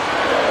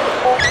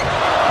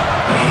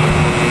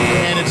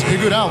 And it's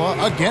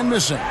Iguodala again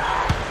missing.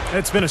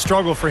 It's been a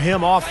struggle for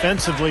him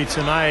offensively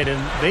tonight,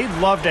 and they'd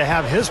love to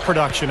have his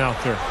production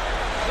out there.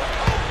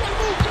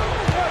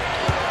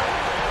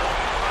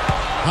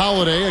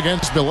 Holiday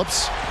against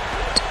Billups.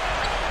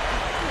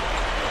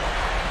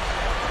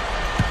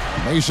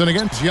 Mason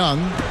against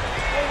Young.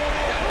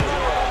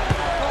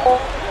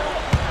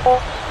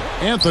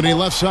 Anthony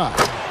left side.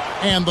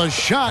 And the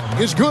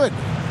shot is good.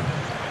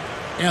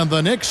 And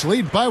the Knicks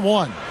lead by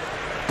 1.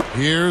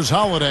 Here's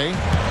Holiday.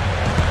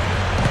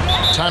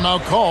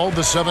 Timeout called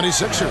the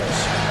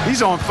 76ers.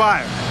 He's on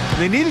fire.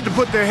 They needed to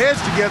put their heads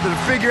together to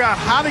figure out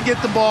how to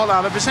get the ball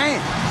out of his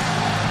hand.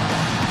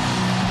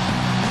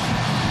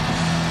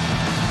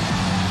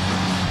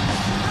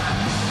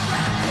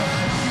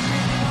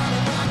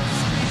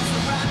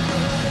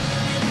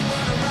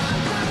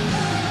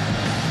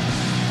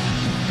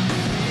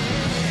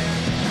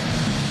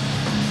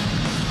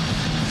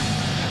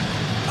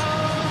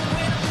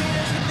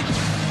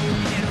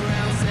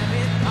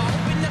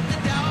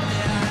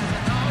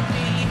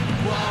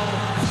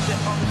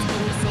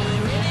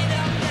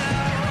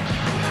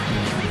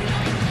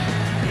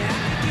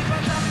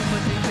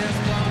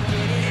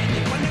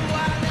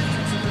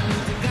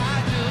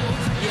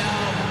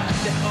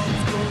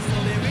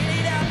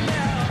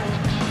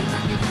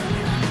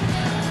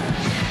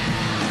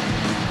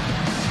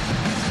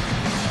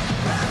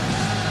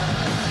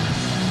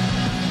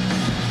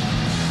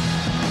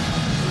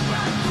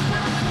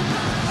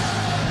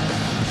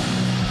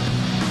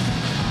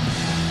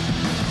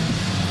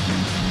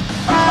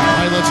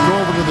 Let's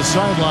go over to the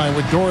sideline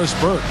with Doris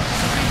Burke.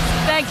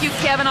 Thank you,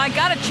 Kevin. I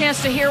got a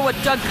chance to hear what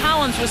Doug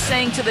Collins was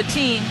saying to the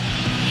team.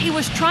 He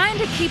was trying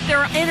to keep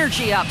their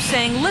energy up,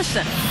 saying,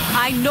 listen,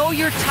 I know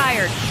you're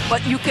tired,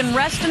 but you can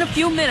rest in a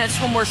few minutes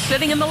when we're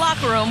sitting in the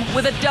locker room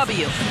with a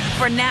W.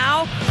 For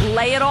now,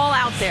 lay it all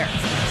out there.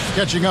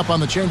 Catching up on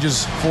the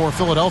changes for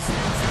Philadelphia.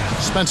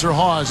 Spencer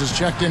Hawes is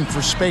checked in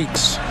for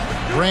Spates.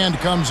 Brand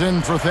comes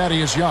in for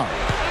Thaddeus Young.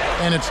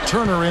 And it's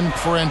Turner in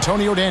for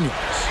Antonio Daniels.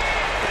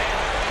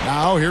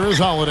 Now here is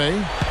Holiday.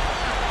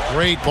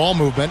 Great ball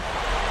movement.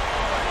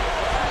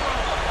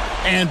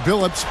 And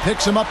Billups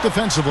picks him up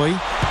defensively.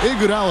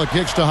 Iguodala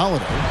kicks to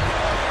Holiday.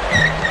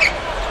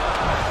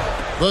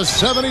 The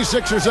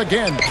 76ers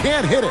again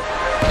can't hit it.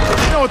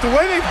 You know, with the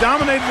way they've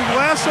dominated the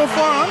glass so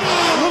far,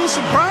 I'm a little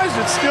surprised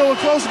it's still a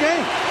close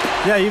game.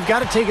 Yeah, you've got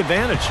to take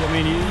advantage. I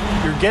mean,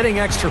 you're getting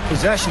extra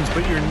possessions,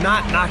 but you're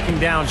not knocking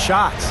down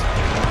shots.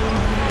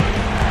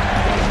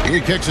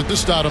 He kicks it to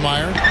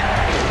Stoudemire.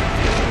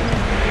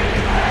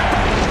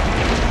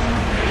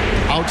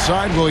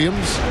 Outside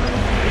Williams.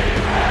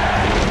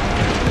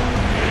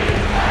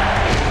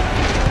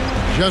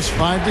 Just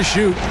 5 to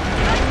shoot.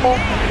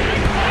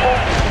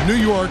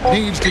 New York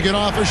needs to get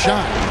off a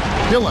shot.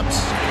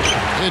 Billups.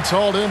 It's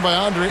hauled in by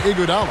Andre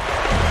Iguodala.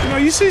 You know,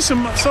 you see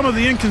some of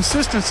the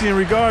inconsistency in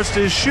regards to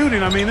his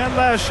shooting. I mean, that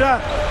last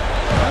shot,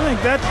 I think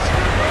that's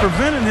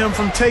preventing him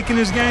from taking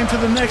his game to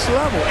the next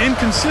level.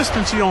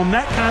 Inconsistency on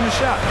that kind of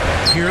shot.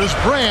 Here's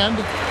Brand.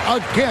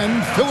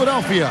 Again,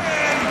 Philadelphia.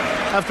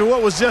 After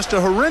what was just a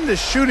horrendous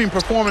shooting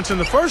performance in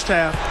the first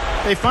half,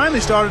 they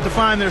finally started to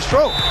find their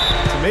stroke.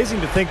 It's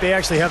amazing to think they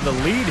actually have the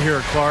lead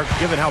here, Clark,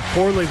 given how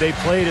poorly they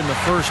played in the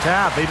first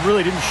half. They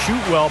really didn't shoot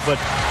well, but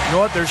you know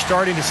what? They're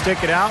starting to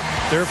stick it out.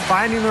 They're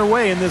finding their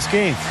way in this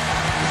game.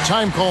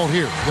 Time called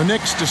here. The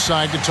Knicks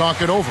decide to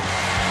talk it over.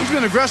 He's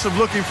been aggressive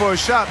looking for a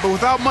shot, but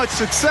without much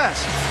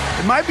success.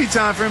 It might be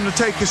time for him to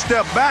take a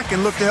step back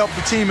and look to help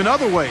the team in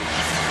other ways.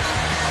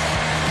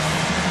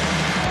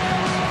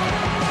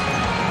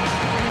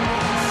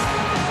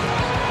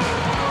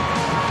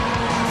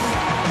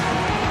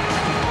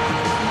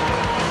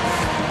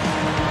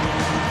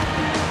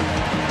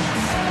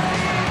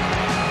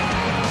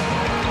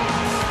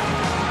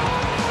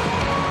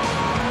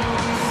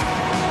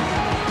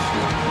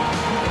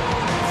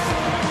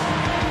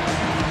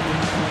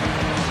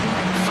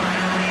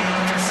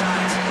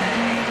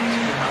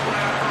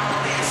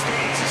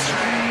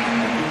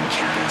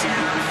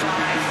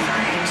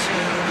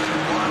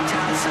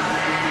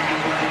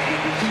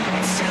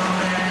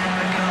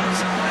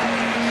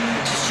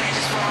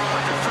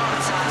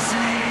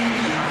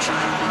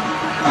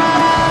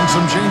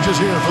 Some changes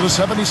here for the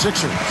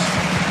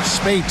 76ers.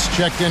 Spates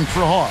checked in for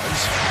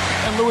Hawes.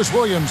 And Lewis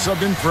Williams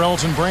subbed in for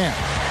Elton Brand.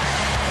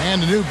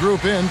 And a new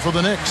group in for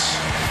the Knicks.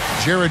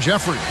 Jared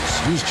Jeffries,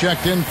 he's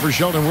checked in for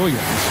Sheldon Williams.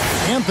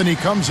 Anthony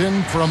comes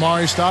in for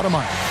Amari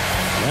Stoudemire.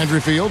 Andrew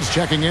Fields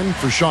checking in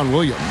for Sean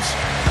Williams.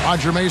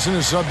 Roger Mason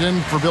is subbed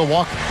in for Bill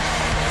Walker.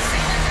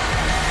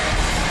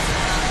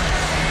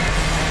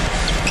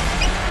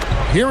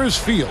 Here is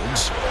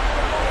Fields.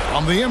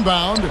 On the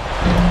inbound.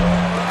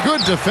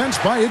 Good defense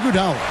by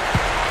Iguodala.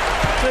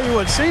 Tell you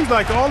what, it seems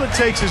like all it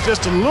takes is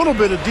just a little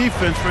bit of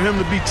defense for him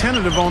to be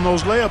tentative on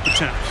those layup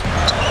attempts.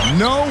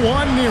 No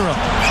one near him.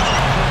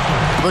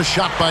 The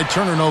shot by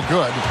Turner, no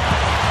good.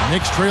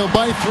 Knicks trail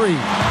by 3.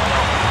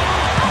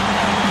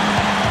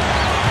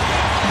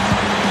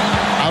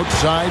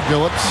 Outside,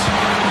 Billups.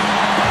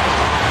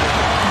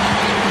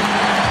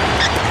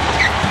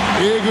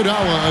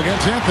 Iguodala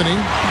against Anthony.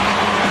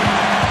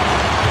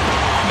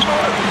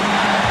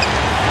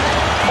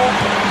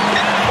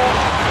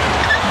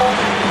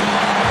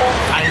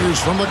 Fires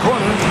from the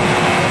corner.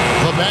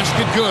 The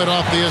basket good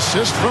off the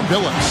assist from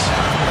Billups.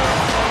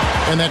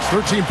 And that's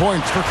 13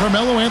 points for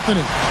Carmelo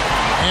Anthony.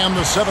 And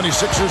the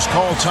 76ers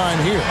call time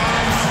here.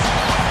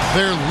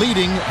 They're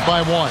leading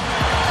by 1.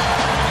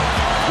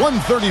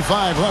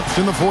 1:35 left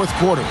in the fourth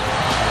quarter.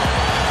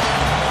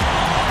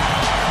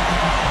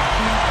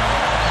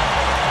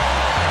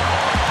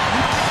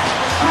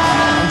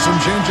 And some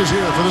changes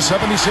here for the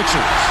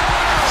 76ers.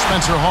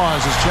 Spencer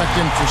Hawes is checked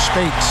in for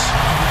Spates.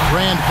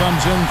 Brand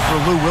comes in for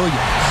Lou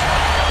Williams.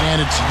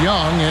 And it's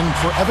Young in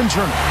for Evan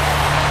Turner.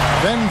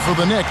 Then for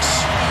the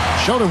Knicks,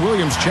 Sheldon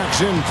Williams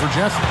checks in for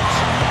Jeffries.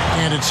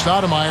 And it's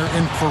Stoudemire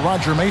in for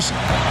Roger Mason.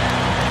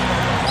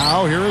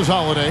 Now here is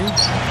Holiday.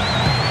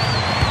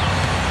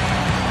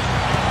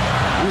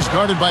 He's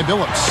guarded by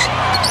Billups.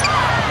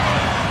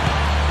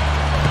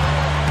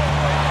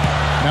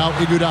 Now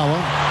Iguodala.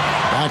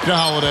 Back to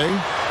Holiday.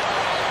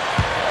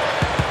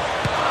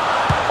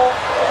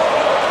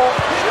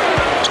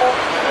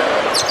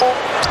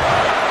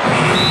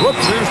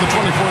 Whoops, there's the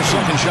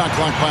 24-second shot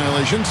clock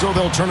violation, so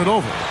they'll turn it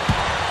over.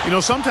 You know,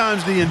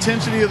 sometimes the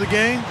intensity of the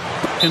game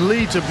can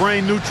lead to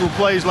brain-neutral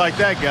plays like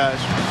that, guys.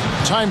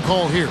 Time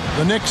call here.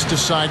 The Knicks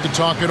decide to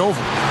talk it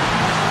over.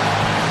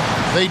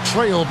 They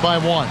trail by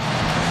 1.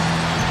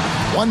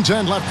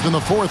 1:10 left in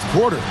the fourth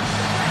quarter.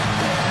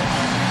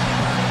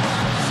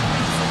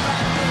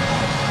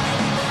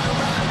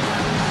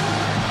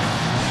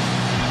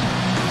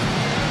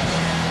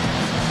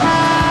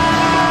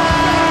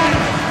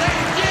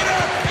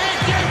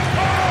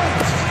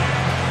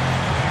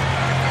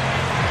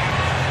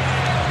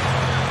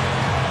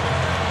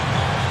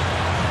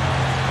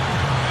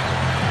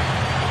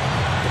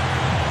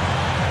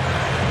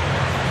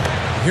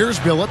 Here's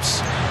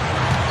Billups.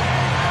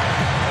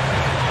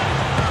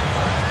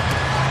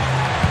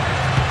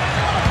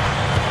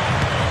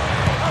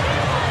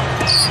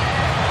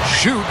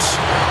 Shoots.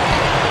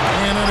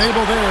 And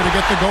unable there to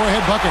get the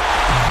go-ahead bucket.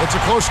 It's a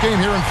close game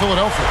here in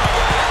Philadelphia.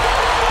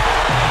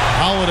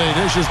 Holiday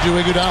dishes to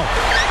Iguodala.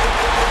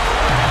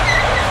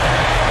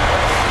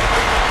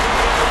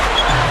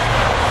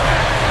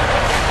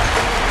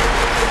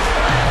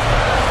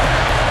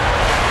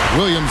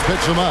 Williams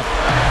picks him up.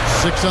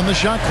 6 on the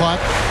shot clock.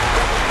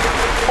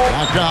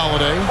 Back to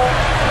Holiday.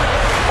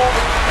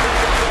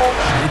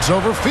 Shoots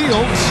over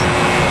Fields.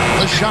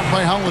 The shot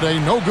by Holiday,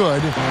 no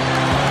good.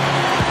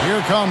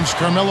 Here comes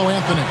Carmelo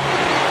Anthony.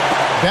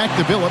 Back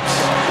to Billups.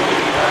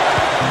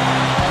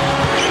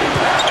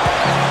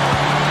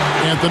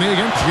 Anthony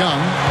against Young.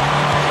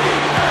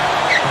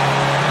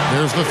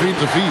 There's the feed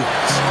to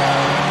Fields.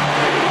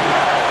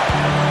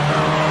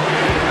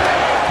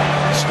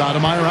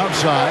 Stoudemire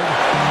outside.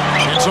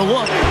 It's a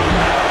look.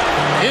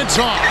 It's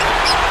off.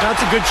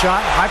 That's a good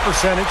shot. High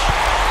percentage.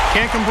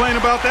 Can't complain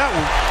about that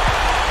one.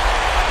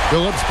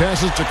 Billups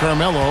passes to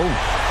Carmelo.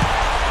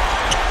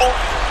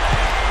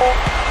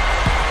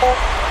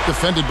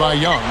 Defended by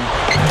Young.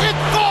 It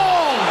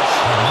falls!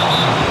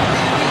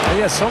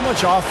 He has so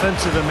much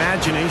offensive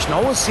imagination.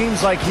 Almost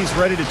seems like he's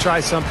ready to try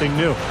something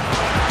new.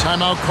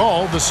 Timeout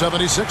called the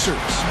 76ers.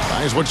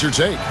 Guys, what's your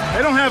take?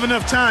 They don't have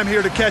enough time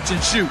here to catch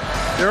and shoot.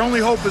 Their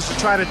only hope is to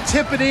try to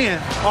tip it in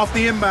off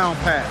the inbound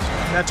pass.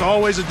 That's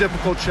always a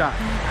difficult shot.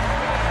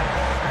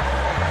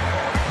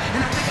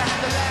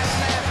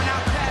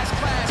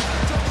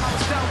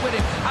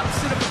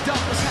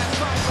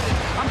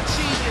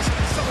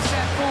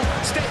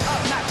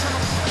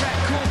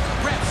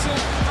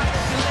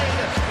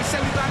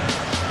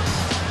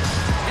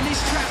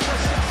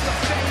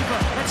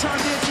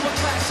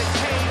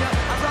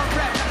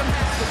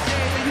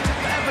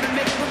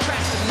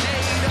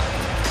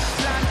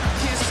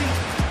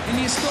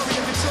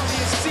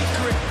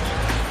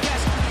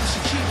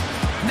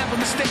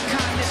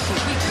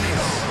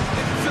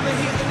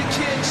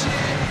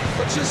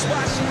 Just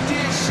washing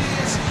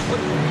dishes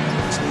with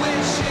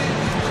tuition,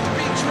 with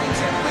big dreams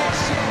and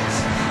wishes.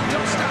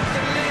 Don't stop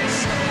the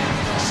list,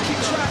 just keep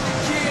trying to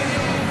get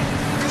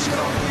it, 'cause you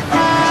don't get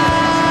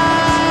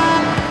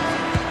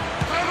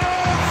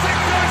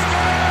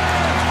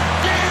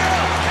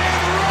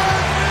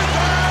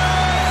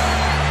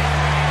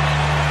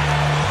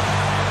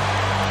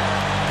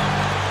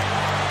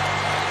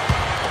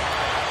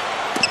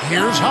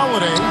Here's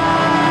Holiday.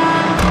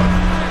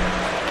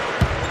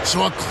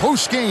 So a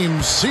close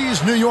game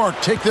sees New York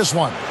take this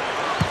one.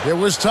 It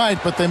was tight,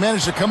 but they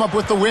managed to come up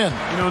with the win.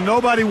 You know,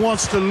 nobody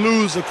wants to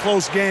lose a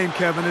close game,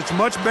 Kevin. It's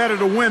much better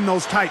to win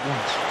those tight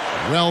ones.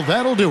 Well,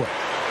 that'll do it.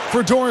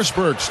 For Doris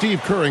Burke,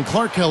 Steve Kerr, and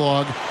Clark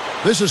Kellogg,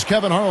 this is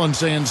Kevin Harlan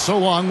saying so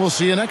long. We'll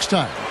see you next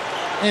time.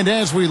 And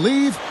as we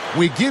leave,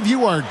 we give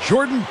you our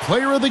Jordan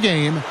Player of the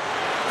Game,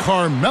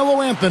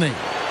 Carmelo Anthony.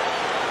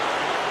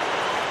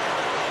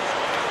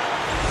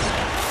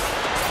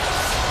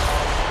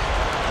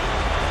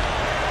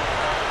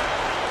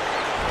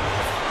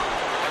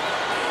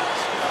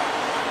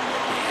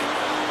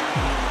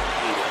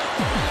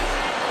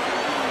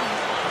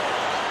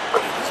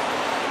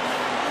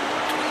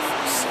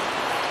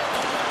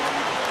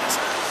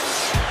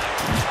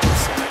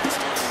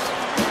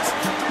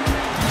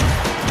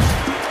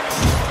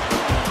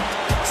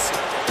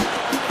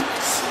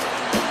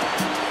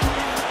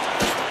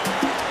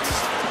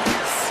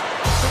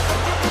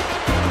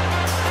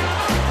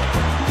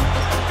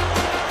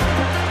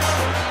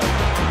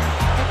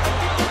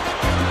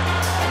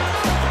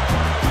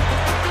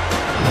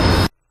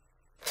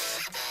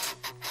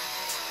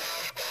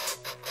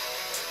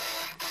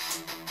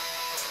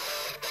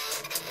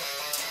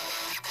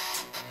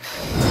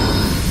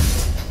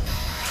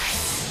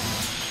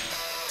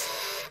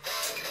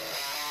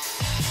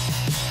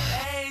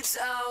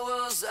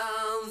 Hours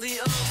on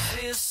the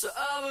office,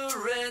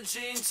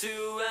 arranging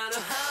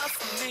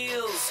 2.5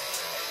 meals.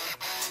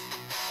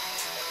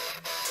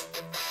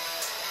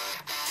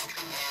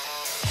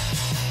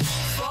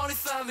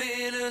 45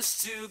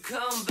 minutes to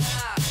come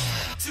back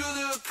to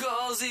the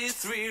cozy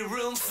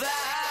 3-room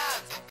flat.